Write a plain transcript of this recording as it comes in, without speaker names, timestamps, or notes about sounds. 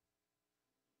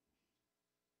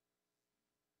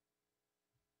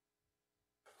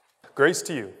Grace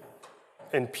to you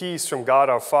and peace from God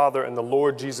our Father and the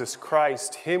Lord Jesus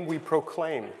Christ. Him we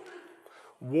proclaim,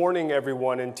 warning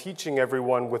everyone and teaching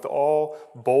everyone with all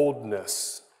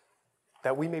boldness,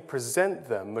 that we may present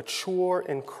them mature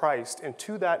in Christ. And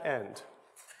to that end,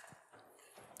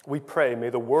 we pray, may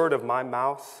the word of my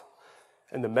mouth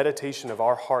and the meditation of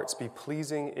our hearts be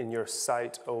pleasing in your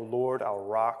sight, O Lord, our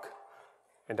rock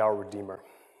and our Redeemer.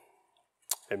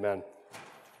 Amen.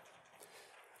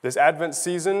 This Advent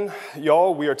season,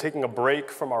 y'all, we are taking a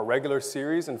break from our regular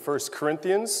series in 1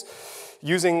 Corinthians,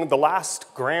 using the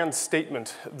last grand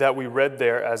statement that we read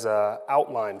there as an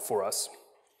outline for us.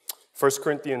 1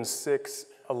 Corinthians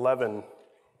 6:11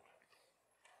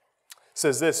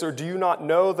 says this, "Or do you not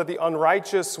know that the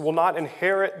unrighteous will not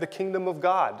inherit the kingdom of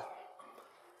God?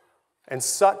 And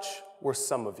such were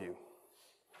some of you.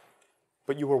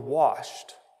 But you were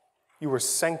washed, you were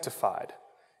sanctified,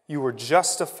 you were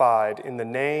justified in the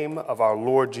name of our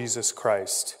Lord Jesus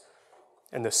Christ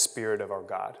and the Spirit of our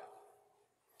God.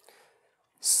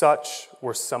 Such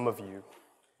were some of you.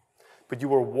 But you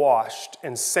were washed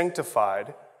and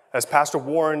sanctified, as Pastor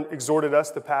Warren exhorted us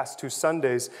the past 2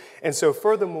 Sundays. And so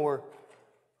furthermore,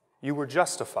 you were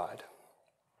justified."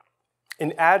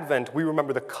 In Advent, we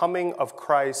remember the coming of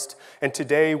Christ, and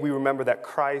today we remember that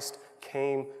Christ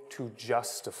came to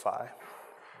justify.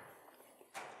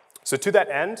 So to that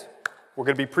end, we're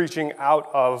going to be preaching out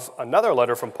of another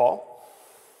letter from Paul,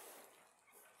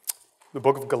 the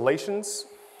book of Galatians,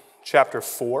 chapter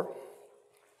 4,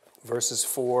 verses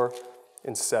 4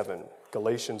 and 7.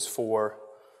 Galatians 4,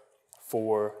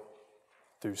 4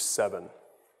 through 7.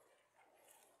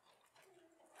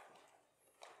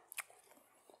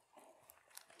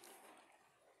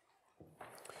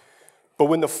 "But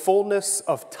when the fullness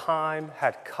of time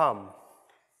had come,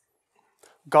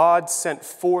 God sent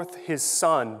forth his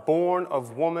Son, born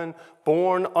of woman,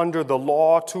 born under the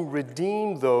law, to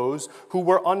redeem those who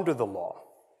were under the law,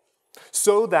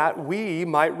 so that we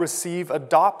might receive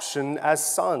adoption as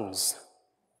sons.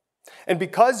 And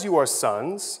because you are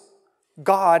sons,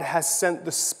 God has sent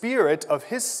the Spirit of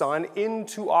his Son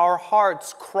into our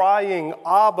hearts, crying,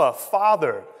 'Abba,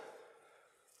 Father.'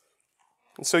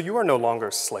 And so you are no longer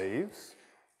slaves,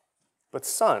 but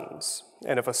sons.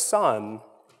 And if a son,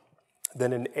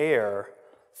 then an heir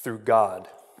through God."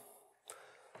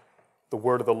 The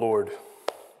word of the Lord.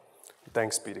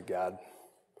 Thanks be to God.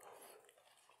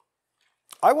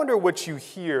 I wonder what you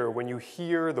hear when you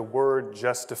hear the word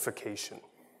justification.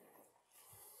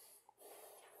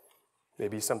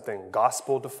 Maybe something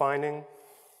gospel-defining,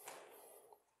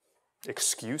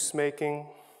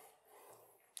 excuse-making,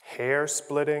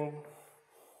 hair-splitting,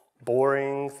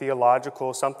 boring,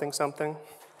 theological, something.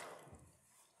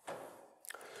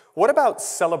 What about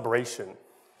celebration?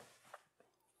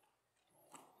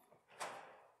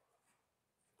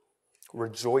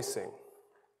 Rejoicing.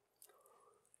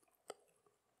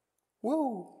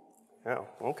 Woo! Yeah,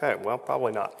 okay, well,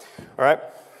 probably not. All right.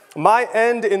 My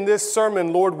end in this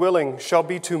sermon, Lord willing, shall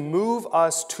be to move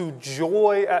us to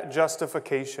joy at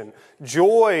justification.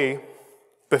 Joy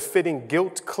befitting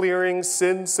guilt-clearing,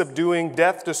 sin-subduing,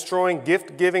 death-destroying,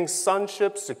 gift-giving,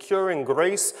 sonship, securing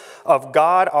grace of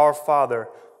God our Father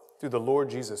through the Lord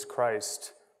Jesus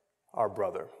Christ, our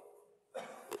brother.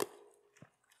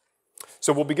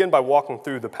 So we'll begin by walking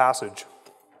through the passage.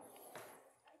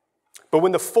 "But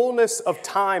when the fullness of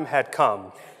time had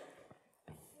come,"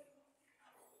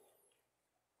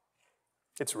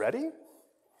 it's ready?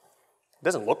 It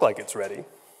doesn't look like it's ready.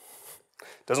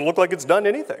 It doesn't look like it's done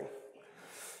anything.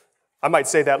 I might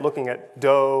say that looking at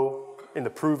dough in the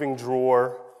proving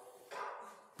drawer.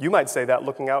 You might say that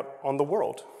looking out on the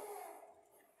world.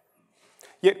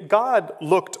 Yet God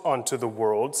looked onto the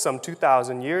world some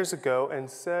 2,000 years ago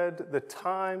and said, "The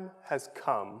time has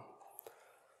come.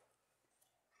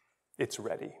 It's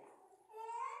ready."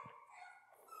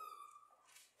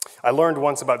 I learned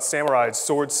once about samurai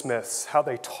swordsmiths, how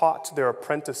they taught their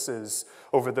apprentices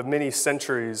over the many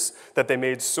centuries that they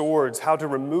made swords, how to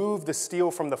remove the steel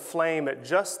from the flame at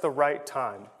just the right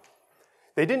time.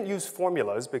 They didn't use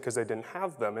formulas because they didn't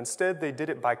have them. Instead, they did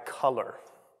it by color,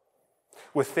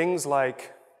 with things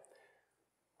like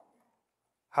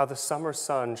 "how the summer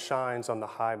sun shines on the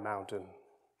high mountain,"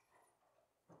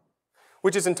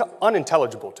 which is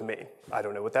unintelligible to me. I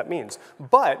don't know what that means.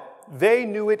 But they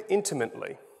knew it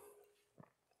intimately.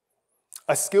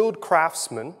 A skilled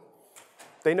craftsman,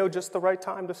 they know just the right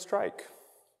time to strike.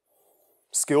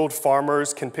 Skilled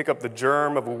farmers can pick up the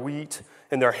germ of a wheat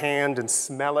in their hand and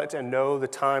smell it and know the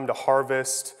time to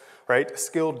harvest, right?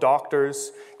 Skilled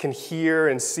doctors can hear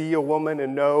and see a woman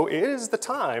and know it is the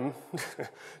time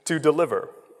to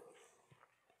deliver.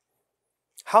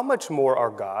 how much more our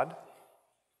God,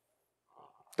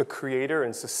 the creator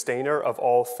and sustainer of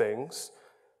all things,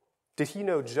 did he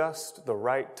know just the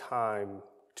right time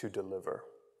to deliver?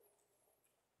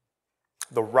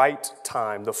 The right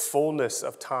time, the fullness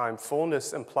of time.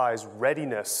 Fullness implies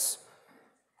readiness.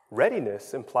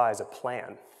 Readiness implies a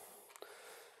plan.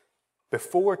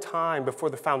 Before time, before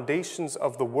the foundations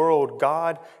of the world,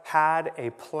 God had a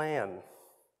plan.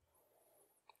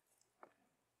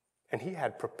 And he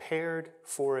had prepared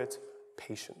for it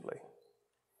patiently.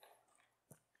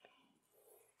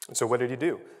 And so what did he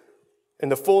do? In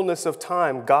the fullness of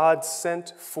time, God sent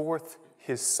forth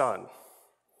his Son.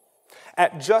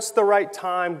 At just the right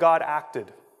time, God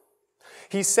acted.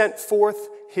 He sent forth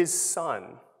his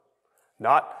Son,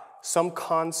 not some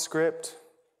conscript,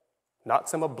 not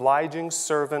some obliging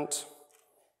servant,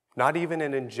 not even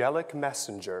an angelic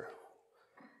messenger.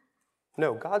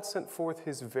 No, God sent forth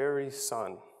his very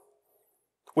Son,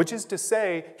 which is to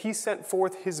say, he sent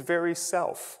forth his very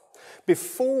self.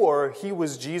 Before he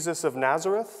was Jesus of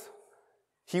Nazareth,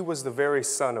 he was the very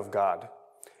Son of God,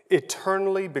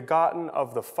 eternally begotten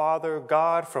of the Father,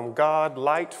 God from God,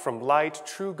 light from light,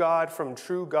 true God from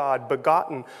true God,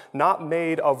 begotten, not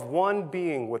made, of one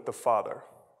being with the Father.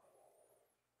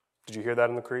 Did you hear that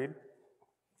in the Creed?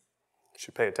 You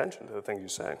should pay attention to the things you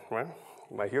say, right?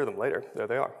 You might hear them later. There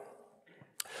they are.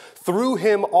 Through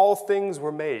him all things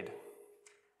were made.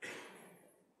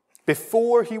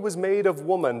 Before he was made of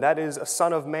woman, that is a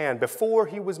son of man. Before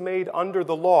he was made under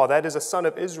the law, that is a son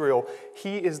of Israel,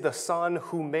 he is the Son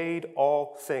who made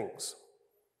all things.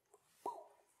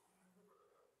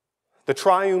 The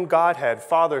triune Godhead,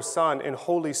 Father, Son, and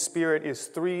Holy Spirit is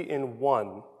three in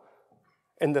one.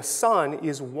 And the Son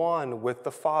is one with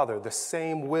the Father, the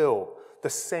same will, the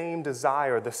same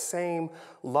desire, the same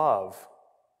love.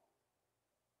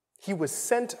 He was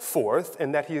sent forth,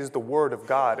 in that he is the Word of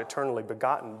God, eternally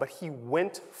begotten, but he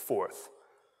went forth.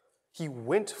 He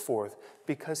went forth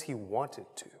because he wanted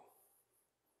to.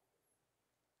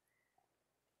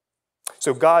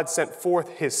 So God sent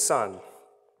forth his Son,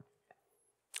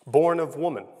 born of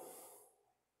woman.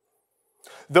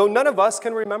 Though none of us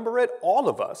can remember it, all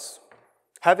of us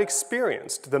have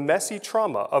experienced the messy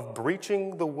trauma of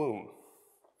breaching the womb,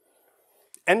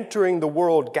 entering the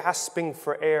world gasping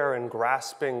for air and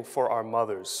grasping for our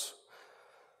mothers.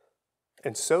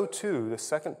 And so too, the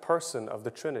second person of the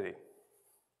Trinity,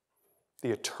 the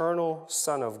eternal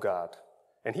Son of God.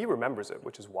 And he remembers it,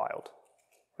 which is wild.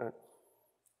 Right?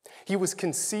 He was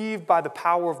conceived by the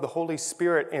power of the Holy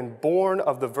Spirit and born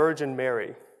of the Virgin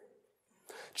Mary.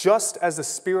 Just as the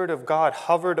Spirit of God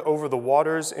hovered over the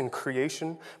waters in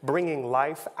creation, bringing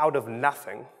life out of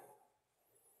nothing,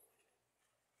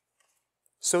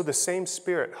 so the same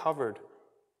Spirit hovered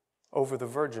over the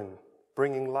Virgin,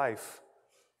 bringing life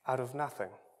out of nothing.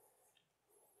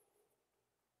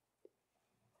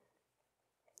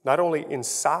 Not only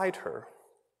inside her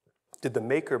did the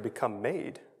Maker become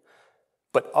made,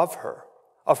 but of her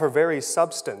very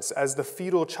substance. As the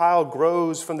fetal child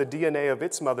grows from the DNA of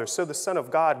its mother, so the Son of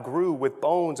God grew with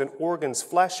bones and organs,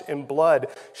 flesh and blood,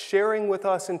 sharing with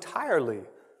us entirely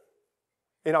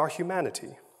in our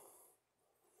humanity.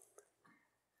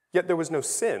 Yet there was no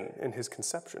sin in his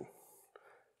conception.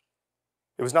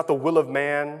 It was not the will of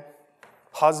man,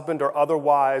 husband or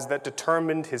otherwise, that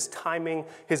determined his timing,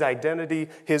 his identity,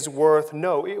 his worth.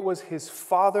 No, it was his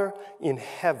Father in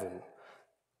heaven,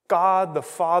 God the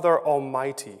Father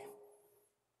Almighty.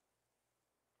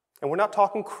 And we're not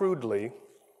talking crudely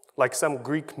like some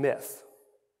Greek myth,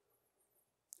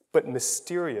 but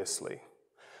mysteriously,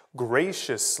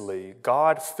 graciously,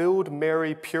 God filled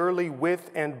Mary purely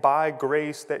with and by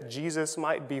grace, that Jesus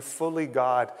might be fully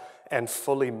God and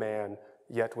fully man,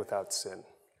 yet without sin.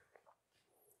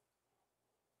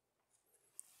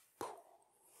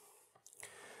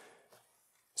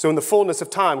 So in the fullness of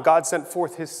time, God sent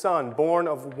forth his Son, born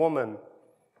of woman,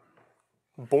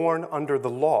 born under the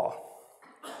law.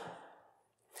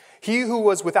 He who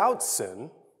was without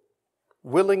sin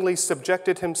willingly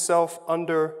subjected himself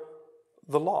under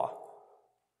the law.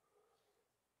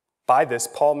 By this,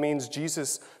 Paul means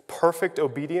Jesus' perfect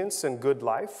obedience and good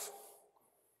life,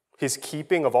 his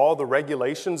keeping of all the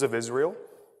regulations of Israel,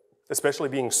 especially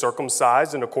being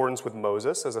circumcised in accordance with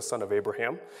Moses as a son of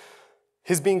Abraham,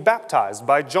 his being baptized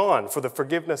by John for the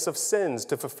forgiveness of sins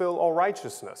to fulfill all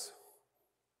righteousness,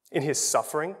 in his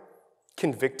suffering,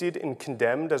 convicted and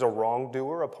condemned as a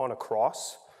wrongdoer upon a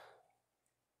cross,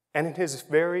 and in his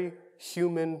very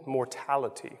human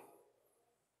mortality,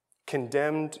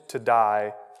 condemned to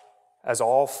die as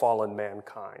all fallen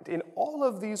mankind. In all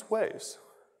of these ways,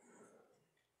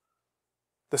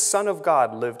 the Son of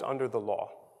God lived under the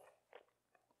law.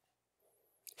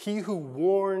 he who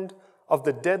warned of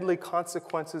the deadly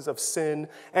consequences of sin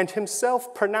and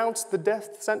himself pronounced the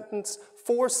death sentence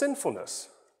for sinfulness,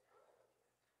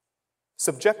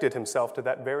 subjected himself to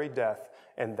that very death,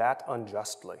 and that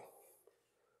unjustly.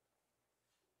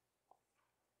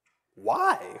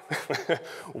 Why?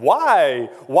 Why?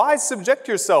 Why subject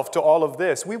yourself to all of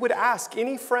this? We would ask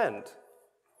any friend.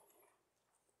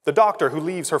 The doctor who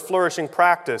leaves her flourishing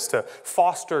practice to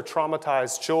foster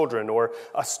traumatized children, or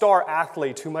a star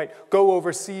athlete who might go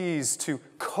overseas to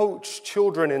coach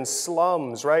children in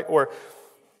slums, right? Or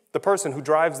the person who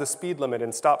drives the speed limit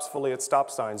and stops fully at stop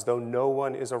signs, though no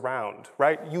one is around,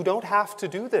 right? You don't have to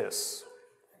do this,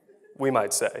 we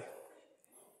might say.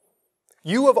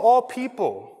 You of all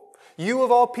people,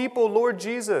 Lord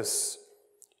Jesus,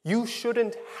 you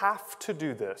shouldn't have to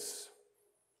do this.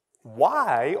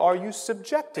 Why are you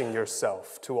subjecting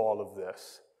yourself to all of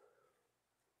this?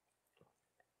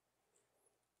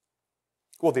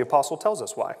 Well, the apostle tells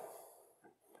us why.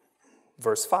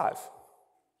 Verse 5.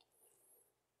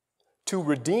 To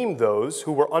redeem those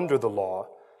who were under the law,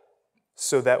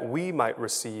 so that we might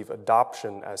receive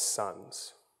adoption as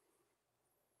sons.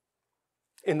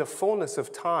 In the fullness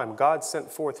of time, God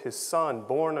sent forth his Son,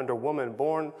 born under woman,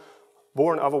 born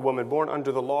of a woman, born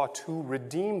under the law, to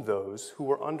redeem those who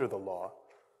were under the law,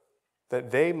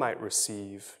 that they might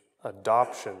receive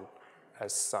adoption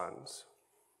as sons.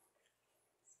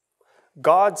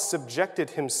 God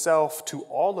subjected himself to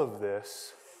all of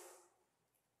this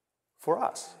for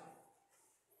us.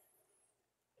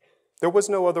 There was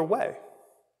no other way.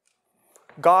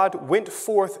 God went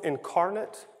forth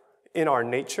incarnate in our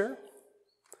nature,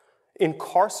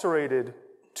 incarcerated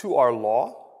to our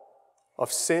law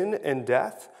of sin and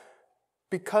death,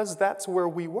 because that's where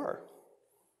we were,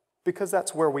 because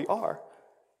that's where we are.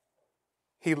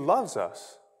 He loves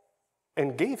us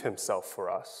and gave himself for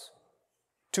us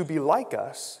to be like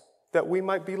us, that we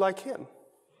might be like him,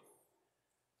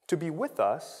 to be with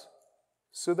us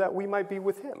so that we might be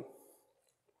with him.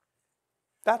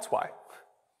 That's why.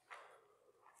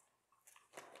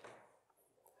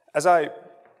 As I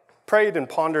prayed and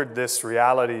pondered this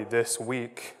reality this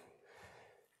week,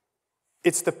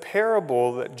 it's the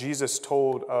parable that Jesus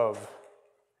told of,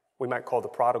 we might call the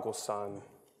prodigal son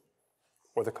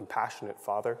or the compassionate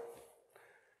father,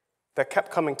 that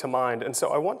kept coming to mind. And so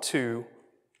I want to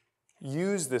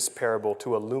use this parable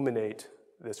to illuminate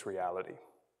this reality.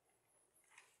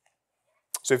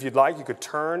 So if you'd like, you could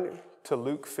turn to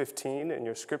Luke 15 in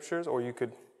your scriptures, or you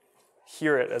could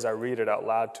hear it as I read it out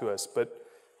loud to us. But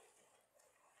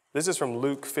this is from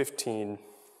Luke 15,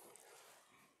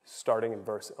 starting in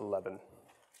verse 11.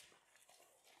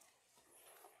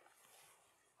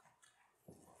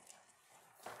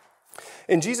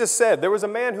 And Jesus said, there was a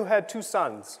man who had 2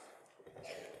 sons.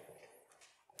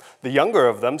 The younger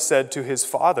of them said to his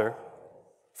father,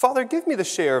 "Father, give me the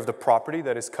share of the property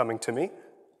that is coming to me."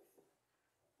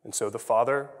 And so the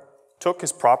father took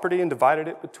his property and divided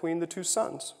it between the 2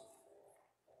 sons.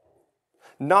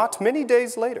 Not many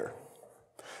days later,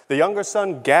 the younger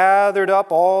son gathered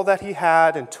up all that he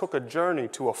had and took a journey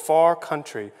to a far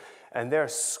country, and there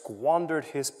squandered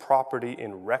his property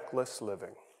in reckless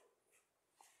living.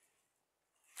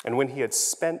 And when he had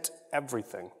spent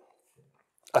everything,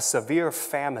 a severe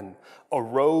famine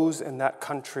arose in that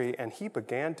country, and he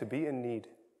began to be in need.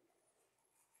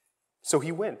 So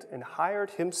he went and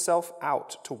hired himself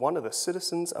out to one of the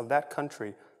citizens of that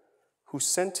country, who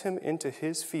sent him into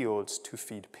his fields to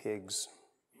feed pigs.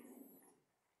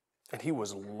 And he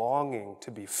was longing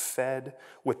to be fed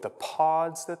with the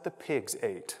pods that the pigs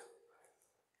ate,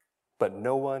 but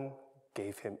no one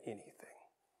gave him anything.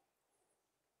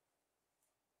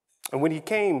 And when he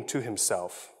came to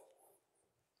himself,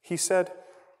 he said,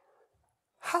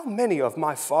 "How many of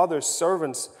my father's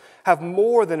servants have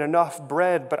more than enough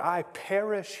bread, but I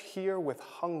perish here with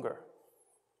hunger?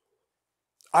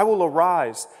 I will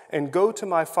arise and go to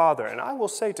my father, and I will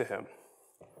say to him,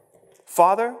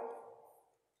 'Father,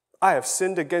 I have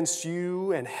sinned against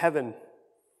you and heaven.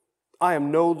 I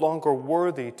am no longer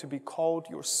worthy to be called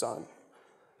your son.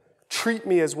 Treat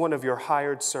me as one of your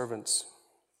hired servants.'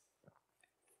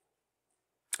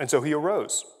 And so he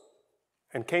arose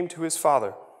and came to his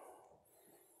father.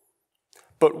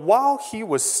 But while he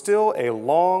was still a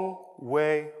long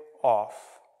way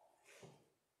off,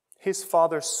 his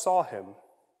father saw him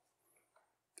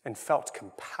and felt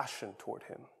compassion toward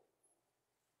him.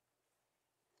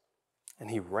 And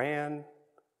he ran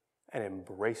and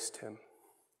embraced him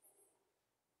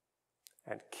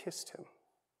and kissed him.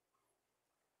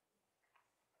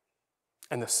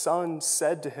 And the son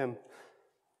said to him,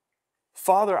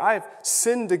 Father, I've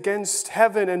sinned against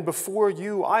heaven and before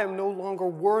you. I am no longer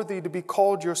worthy to be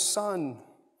called your son."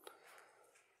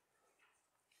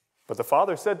 But the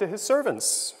father said to his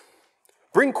servants,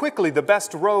 "Bring quickly the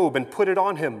best robe and put it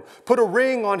on him. Put a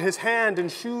ring on his hand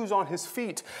and shoes on his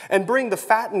feet, and bring the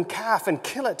fattened calf and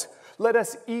kill it. Let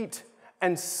us eat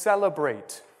and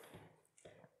celebrate.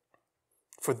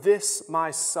 For this my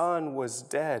son was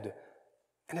dead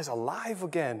and is alive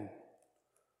again.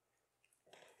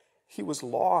 He was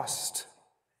lost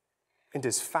and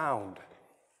is found."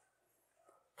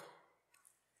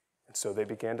 And so they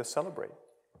began to celebrate.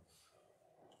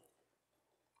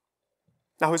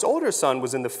 Now his older son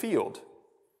was in the field,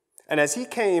 and as he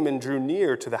came and drew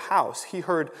near to the house, he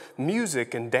heard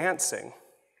music and dancing.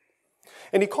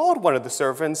 And he called one of the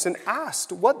servants and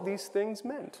asked what these things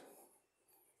meant.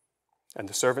 And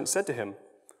the servant said to him,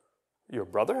 "Your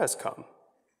brother has come,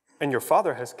 and your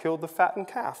father has killed the fattened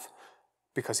calf,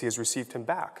 because he has received him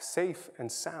back, safe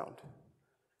and sound."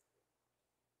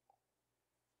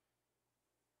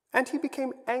 And he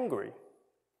became angry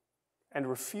and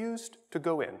refused to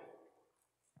go in.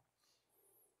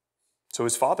 So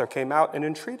his father came out and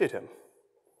entreated him.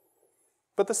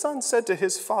 But the son said to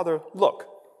his father, "Look,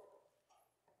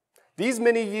 these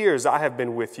many years I have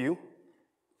been with you.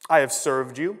 I have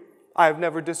served you. I have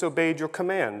never disobeyed your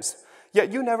commands.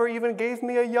 Yet you never even gave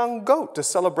me a young goat to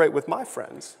celebrate with my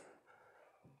friends.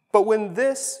 But when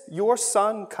this your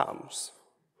son comes,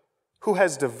 who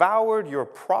has devoured your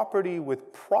property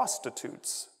with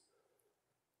prostitutes,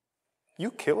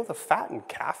 you kill the fattened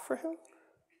calf for him?"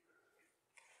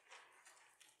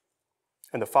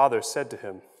 And the father said to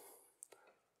him,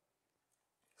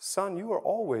 "Son, you are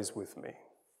always with me,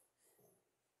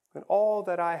 and all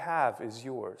that I have is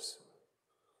yours.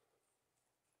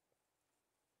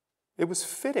 It was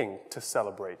fitting to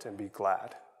celebrate and be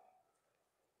glad.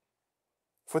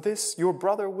 For this your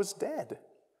brother was dead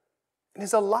and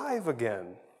is alive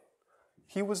again.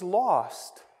 He was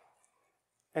lost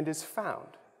and is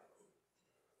found."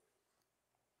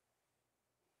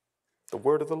 The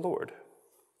word of the Lord.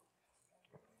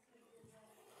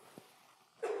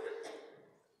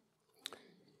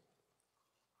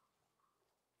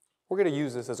 We're going to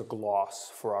use this as a gloss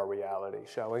for our reality,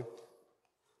 shall we?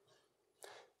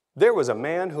 There was a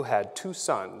man who had 2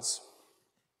 sons.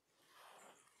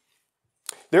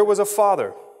 There was a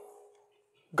father,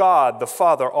 God the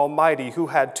Father Almighty, who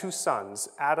had 2 sons,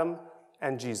 Adam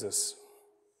and Jesus.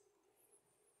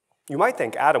 You might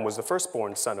think Adam was the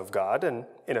firstborn son of God, and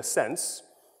in a sense,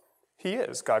 he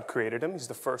is. God created him. He's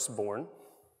the firstborn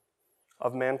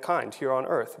of mankind here on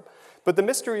earth. But the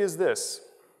mystery is this: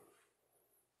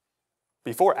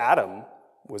 before Adam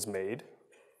was made,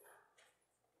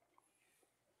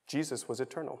 Jesus was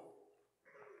eternal.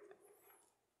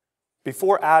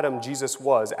 Before Adam, Jesus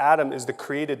was. Adam is the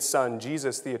created son,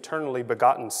 Jesus the eternally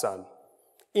begotten son,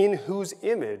 in whose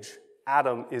image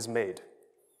Adam is made.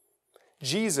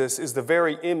 Jesus is the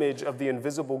very image of the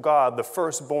invisible God, the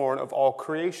firstborn of all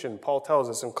creation, Paul tells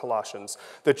us in Colossians.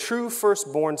 The true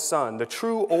firstborn son, the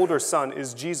true older son,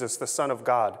 is Jesus, the Son of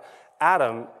God.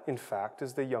 Adam, in fact,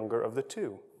 is the younger of the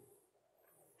 2.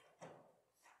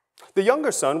 The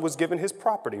younger son was given his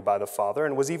property by the father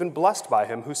and was even blessed by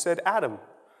him, who said, "Adam,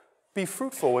 be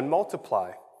fruitful and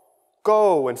multiply.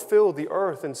 Go and fill the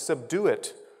earth and subdue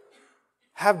it.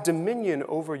 Have dominion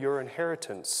over your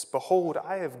inheritance. Behold,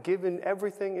 I have given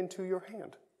everything into your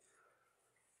hand."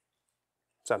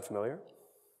 Sound familiar?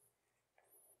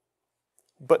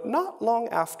 But not long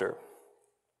after,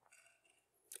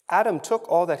 Adam took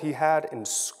all that he had and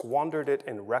squandered it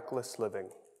in reckless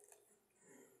living,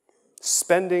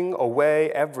 spending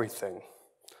away everything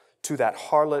to that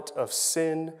harlot of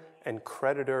sin and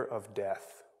creditor of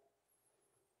death.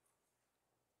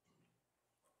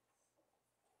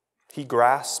 He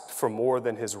grasped for more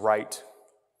than his right,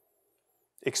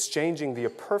 exchanging the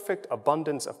perfect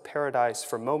abundance of paradise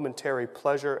for momentary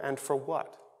pleasure, and for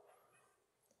what?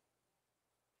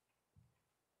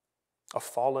 A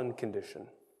fallen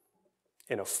condition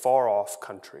in a far-off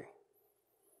country.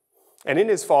 And in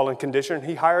his fallen condition,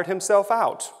 he hired himself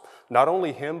out. Not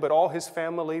only him, but all his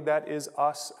family, that is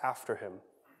us, after him.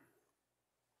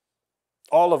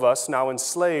 All of us now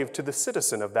enslaved to the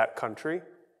citizen of that country,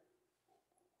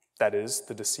 that is,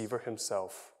 the deceiver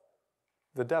himself,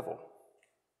 the devil.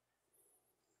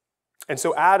 And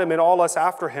so Adam and all us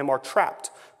after him are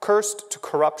trapped, cursed to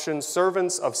corruption,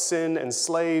 servants of sin, and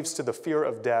slaves to the fear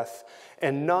of death.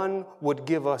 And none would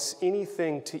give us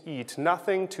anything to eat,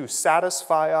 nothing to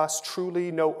satisfy us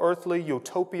truly, no earthly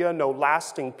utopia, no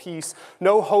lasting peace,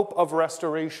 no hope of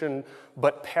restoration,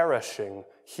 but perishing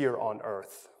here on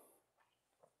earth.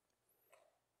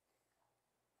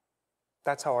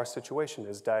 That's how our situation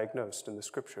is diagnosed in the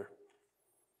Scripture.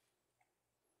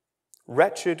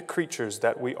 Wretched creatures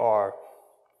that we are,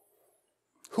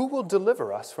 who will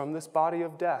deliver us from this body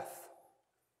of death?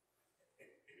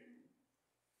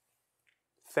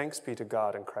 Thanks be to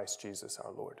God in Christ Jesus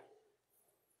our Lord.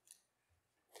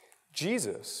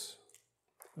 Jesus,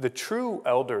 the true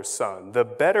elder son, the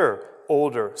better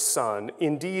older son,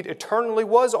 indeed eternally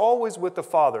was always with the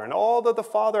Father, and all that the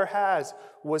Father has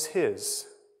was his.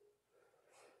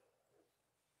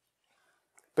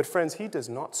 But friends, he does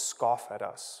not scoff at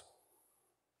us.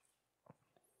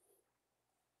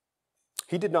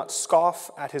 He did not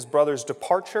scoff at his brother's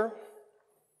departure,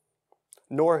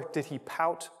 nor did he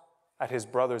pout at his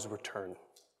brother's return.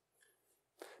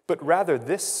 But rather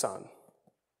this Son,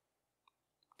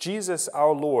 Jesus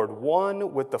our Lord,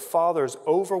 one with the Father's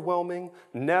overwhelming,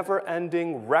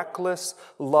 never-ending, reckless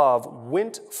love,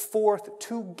 went forth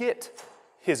to get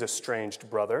his estranged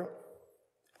brother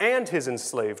and his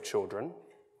enslaved children,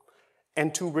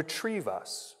 and to retrieve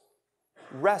us,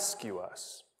 rescue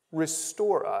us,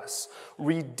 restore us,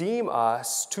 redeem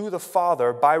us to the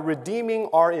Father by redeeming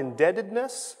our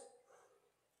indebtedness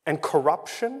and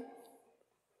corruption,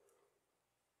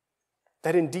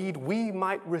 that indeed we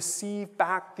might receive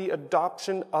back the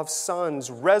adoption of sons,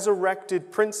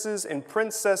 resurrected princes and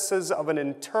princesses of an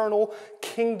eternal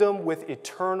kingdom with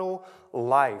eternal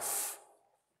life.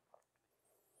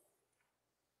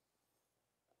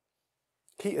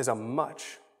 He is a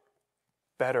much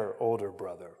better older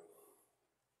brother.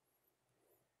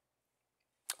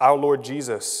 Our Lord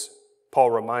Jesus,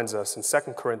 Paul reminds us in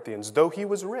 2 Corinthians, though he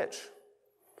was rich,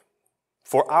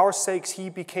 for our sakes he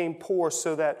became poor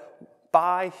so that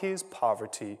by his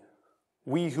poverty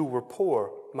we who were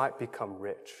poor might become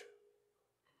rich.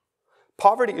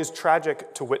 Poverty is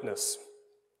tragic to witness,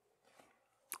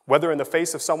 whether in the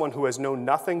face of someone who has known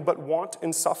nothing but want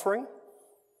and suffering,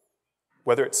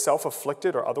 whether it's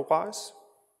self-afflicted or otherwise,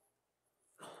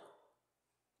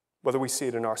 whether we see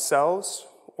it in ourselves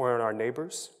or in our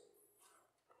neighbors.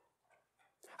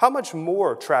 How much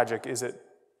more tragic is it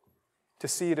to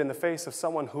see it in the face of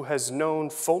someone who has known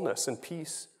fullness and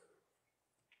peace?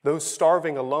 Those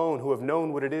starving alone who have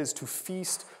known what it is to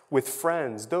feast with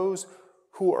friends. Those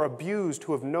who are abused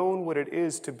who have known what it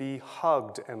is to be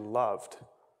hugged and loved.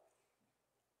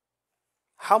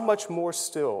 How much more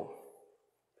still,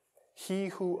 he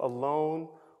who alone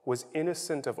was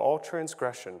innocent of all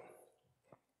transgression,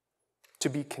 to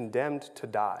be condemned to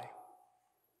die.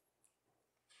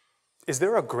 Is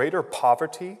there a greater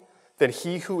poverty than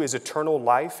he who is eternal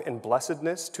life and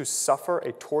blessedness to suffer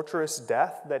a torturous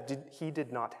death that he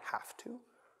did not have to?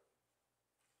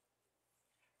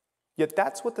 Yet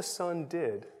that's what the Son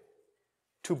did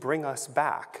to bring us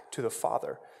back to the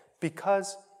Father,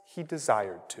 because he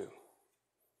desired to.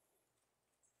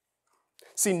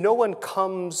 See, no one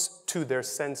comes to their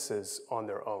senses on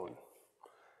their own.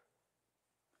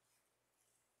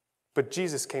 But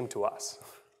Jesus came to us.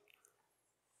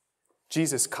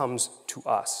 Jesus comes to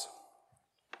us.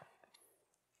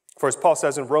 For as Paul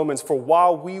says in Romans, for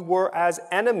while we were as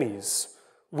enemies,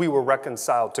 we were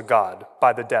reconciled to God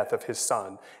by the death of his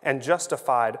Son and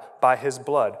justified by his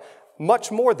blood.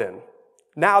 Much more then,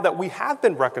 now that we have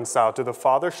been reconciled to the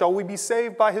Father, shall we be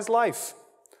saved by his life.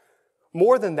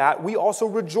 More than that, we also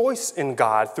rejoice in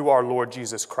God through our Lord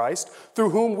Jesus Christ,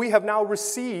 through whom we have now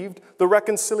received the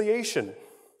reconciliation.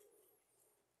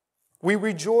 We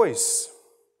rejoice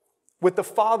with the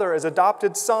Father as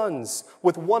adopted sons,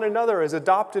 with one another as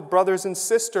adopted brothers and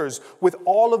sisters, with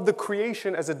all of the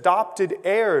creation as adopted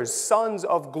heirs, sons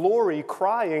of glory,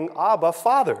 crying, Abba,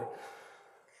 Father.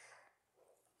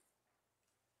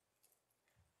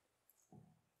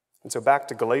 And so back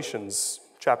to Galatians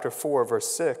chapter 4,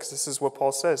 verse 6, this is what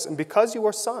Paul says, and because you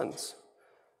are sons,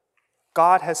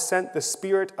 God has sent the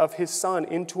Spirit of his Son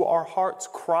into our hearts,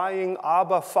 crying,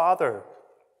 Abba, Father.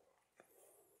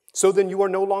 So then you are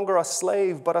no longer a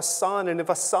slave, but a son, and if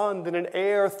a son, then an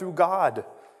heir through God.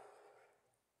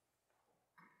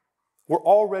 We're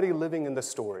already living in the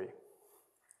story.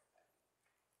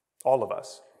 All of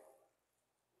us.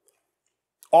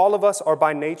 All of us are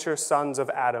by nature sons of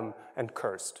Adam and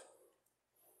cursed.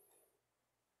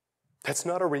 That's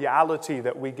not a reality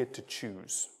that we get to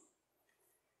choose.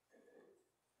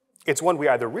 It's one we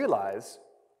either realize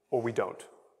or we don't.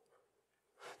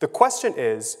 The question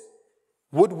is,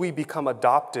 would we become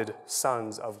adopted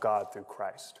sons of God through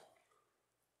Christ?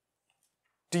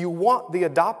 Do you want the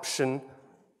adoption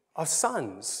of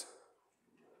sons?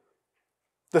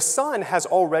 The Son has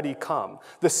already come.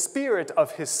 The Spirit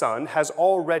of his Son has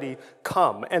already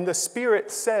come. And the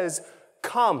Spirit says,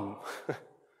 come.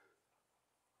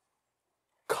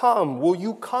 Come, will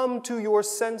you come to your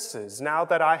senses now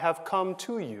that I have come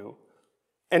to you,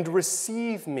 and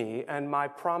receive me and my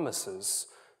promises?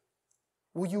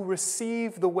 Will you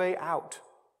receive the way out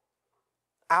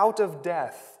of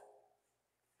death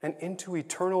and into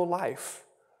eternal life?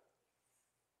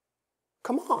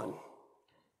 Come on.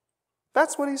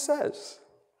 That's what he says.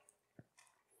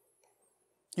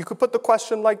 You could put the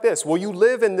question like this: will you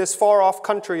live in this far-off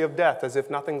country of death as if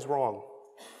nothing's wrong,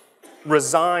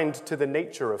 resigned to the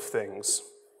nature of things,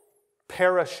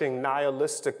 perishing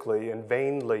nihilistically and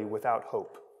vainly without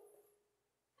hope?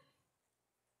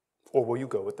 Or will you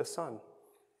go with the Son?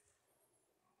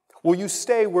 Will you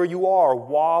stay where you are,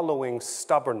 wallowing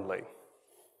stubbornly,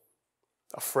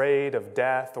 afraid of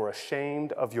death or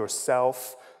ashamed of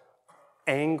yourself,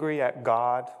 angry at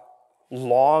God,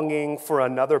 longing for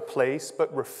another place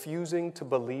but refusing to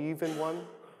believe in one?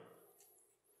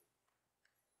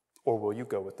 Or will you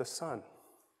go with the Son?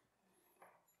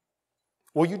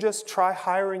 Will you just try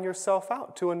hiring yourself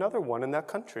out to another one in that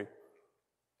country?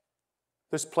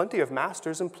 There's plenty of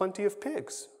masters and plenty of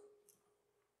pigs.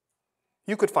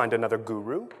 You could find another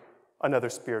guru, another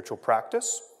spiritual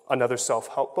practice, another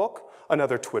self-help book,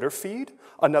 another Twitter feed,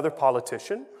 another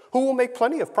politician who will make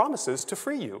plenty of promises to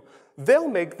free you. They'll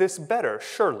make this better,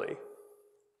 surely.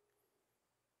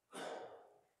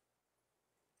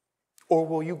 Or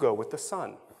will you go with the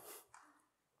Son?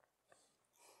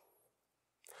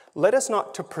 Let us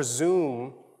not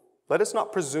presume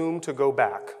to go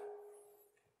back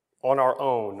on our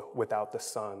own without the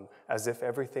Son, as if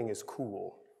everything is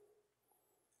cool.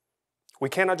 We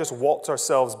cannot just waltz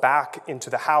ourselves back into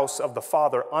the house of the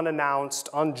Father unannounced,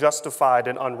 unjustified,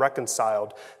 and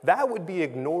unreconciled. That would be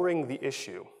ignoring the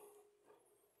issue.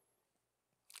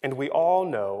 And we all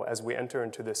know, as we enter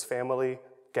into this family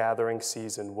gathering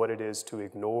season, what it is to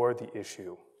ignore the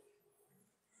issue.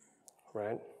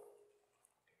 Right?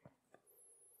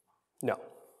 No.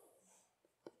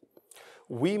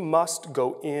 We must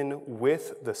go in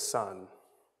with the Son,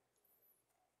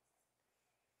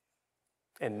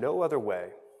 and no other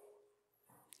way,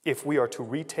 if we are to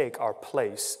retake our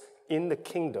place in the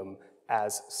kingdom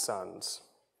as sons.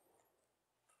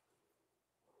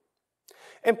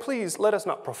 And please, let us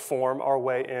not perform our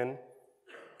way in.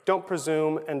 Don't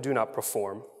presume and do not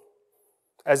perform,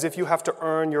 as if you have to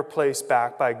earn your place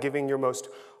back by giving your most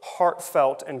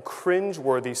heartfelt and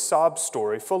cringeworthy sob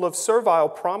story full of servile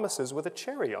promises with a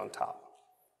cherry on top.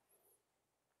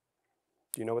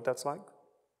 Do you know what that's like?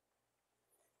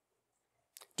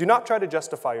 Do not try to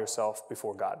justify yourself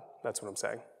before God. That's what I'm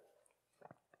saying.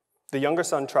 The younger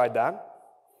son tried that,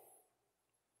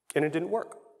 and it didn't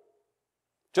work.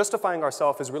 Justifying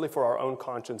ourselves is really for our own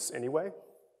conscience anyway,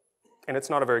 and it's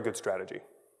not a very good strategy.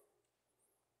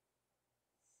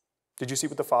 Did you see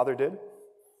what the father did?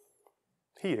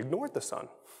 He ignored the son.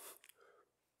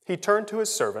 He turned to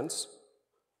his servants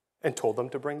and told them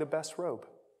to bring the best robe.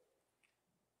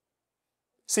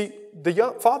 See, the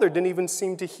young father didn't even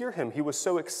seem to hear him. He was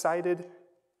so excited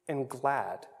and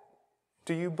glad.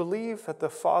 Do you believe that the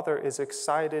Father is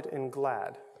excited and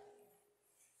glad?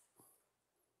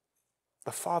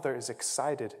 The Father is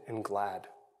excited and glad.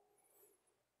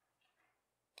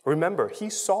 Remember, he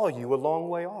saw you a long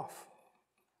way off.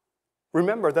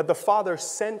 Remember that the Father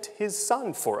sent his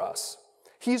Son for us.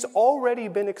 He's already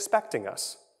been expecting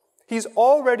us. He's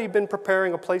already been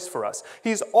preparing a place for us.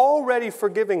 He's already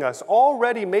forgiving us,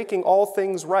 already making all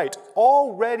things right,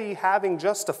 already having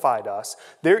justified us.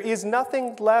 There is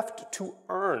nothing left to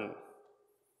earn.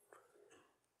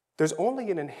 There's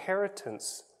only an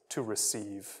inheritance to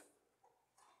receive,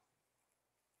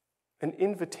 an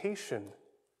invitation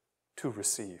to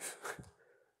receive,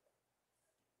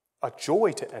 a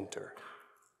joy to enter.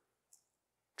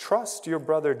 Trust your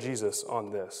brother Jesus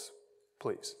on this,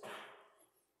 please.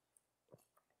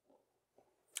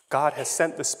 God has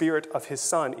sent the Spirit of his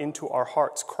Son into our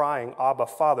hearts, crying, Abba,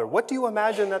 Father. What do you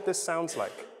imagine that this sounds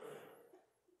like?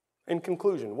 In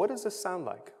conclusion, what does this sound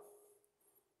like?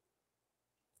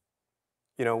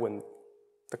 You know, when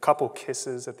the couple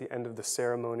kisses at the end of the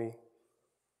ceremony,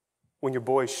 when your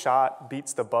boy's shot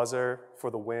beats the buzzer for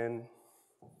the win,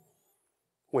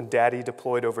 when daddy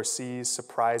deployed overseas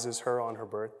surprises her on her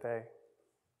birthday.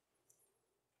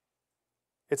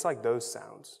 It's like those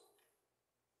sounds.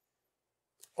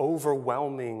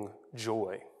 Overwhelming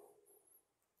joy,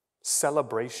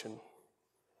 celebration.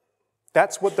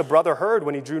 That's what the brother heard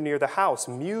when he drew near the house,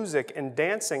 music and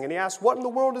dancing, and he asked, what in the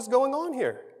world is going on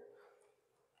here?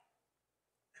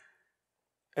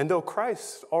 And though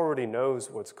Christ already knows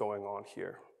what's going on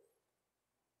here,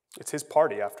 it's his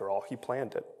party after all, he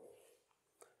planned it.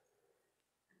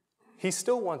 He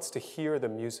still wants to hear the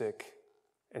music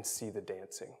and see the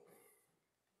dancing.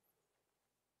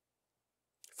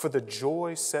 For the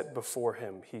joy set before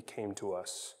him, he came to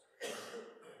us.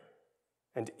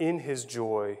 And in his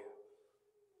joy,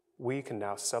 we can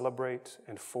now celebrate,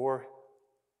 and for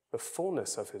the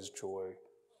fullness of his joy,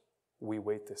 we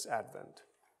wait this Advent.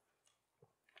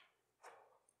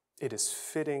 It is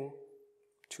fitting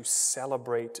to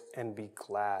celebrate and be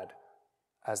glad,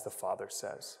 as the Father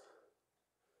says.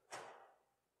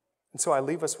 And so I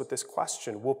leave us with this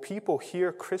question: will people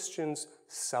hear Christians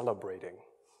celebrating,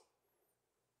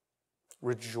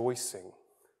 rejoicing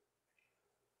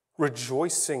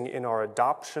in our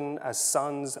adoption as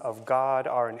sons of God,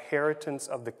 our inheritance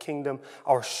of the kingdom,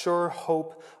 our sure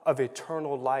hope of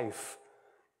eternal life?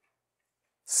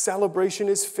 Celebration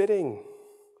is fitting.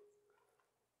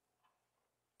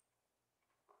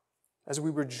 As we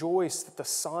rejoice that the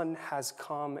Son has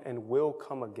come and will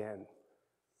come again.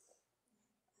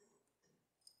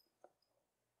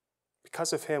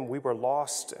 Because of him, we were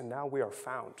lost and now we are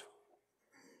found.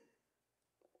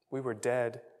 We were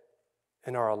dead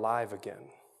and are alive again.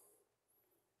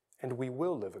 And we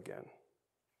will live again.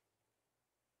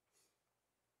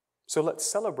 So let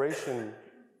celebration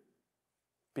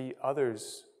be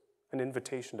others, an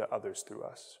invitation to others through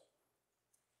us.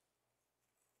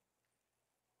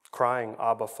 Crying,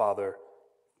 Abba, Father,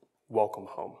 welcome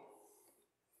home.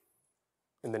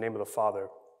 In the name of the Father,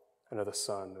 and of the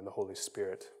Son, and the Holy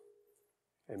Spirit.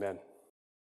 Amen.